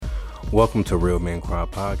Welcome to Real Men Cry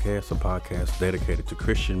Podcast, a podcast dedicated to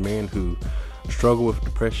Christian men who struggle with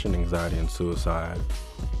depression, anxiety, and suicide.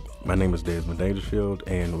 My name is Desmond Dangerfield,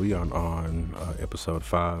 and we are on episode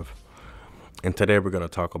 5. And today we're going to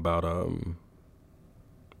talk about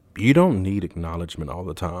you don't need acknowledgement all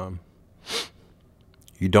the time.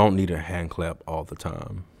 You don't need a hand clap all the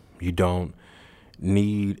time. You don't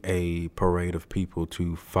need a parade of people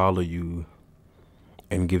to follow you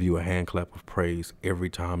and give you a hand clap of praise every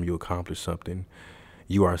time you accomplish something.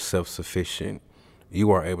 You are self-sufficient.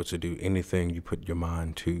 You are able to do anything you put your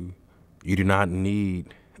mind to. You do not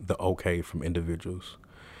need the okay from individuals.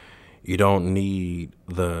 You don't need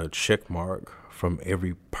the check mark from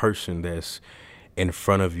every person that's in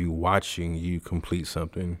front of you watching you complete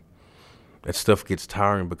something. That stuff gets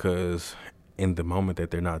tiring because in the moment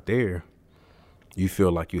that they're not there, you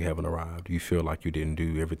feel like you haven't arrived. You feel like you didn't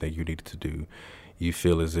do everything you needed to do. You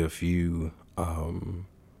feel as if you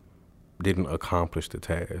didn't accomplish the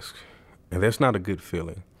task. And that's not a good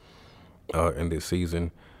feeling in this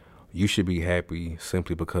season. You should be happy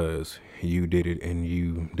simply because you did it and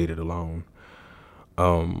you did it alone.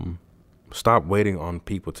 Stop waiting on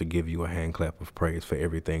people to give you a hand clap of praise for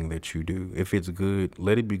everything that you do. If it's good,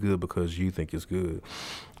 let it be good because you think it's good.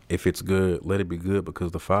 If it's good, let it be good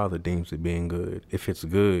because the Father deems it being good. If it's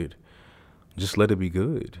good, just let it be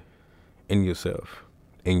good in yourself,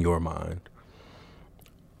 in your mind.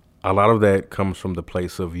 A lot of that comes from the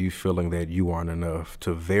place of you feeling that you aren't enough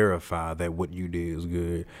to verify that what you did is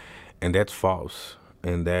good. And that's false.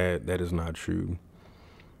 And that is not true.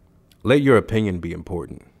 Let your opinion be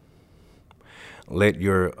important. Let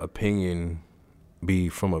your opinion be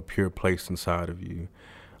from a pure place inside of you.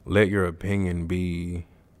 Let your opinion be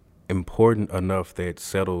important enough that it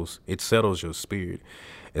settles your spirit.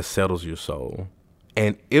 It settles your soul.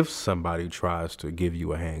 And if somebody tries to give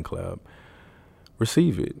you a hand clap,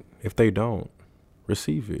 receive it. If they don't,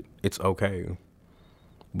 receive it. It's okay.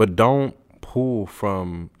 But don't pull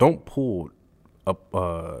a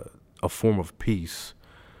form of peace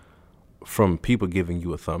from people giving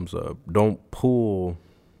you a thumbs up. Don't pull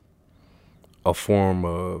a form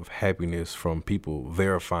of happiness from people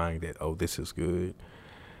verifying that, oh, this is good.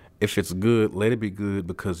 If it's good, let it be good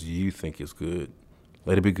because you think it's good.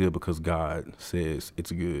 Let it be good because God says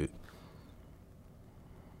it's good.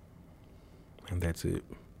 And that's it.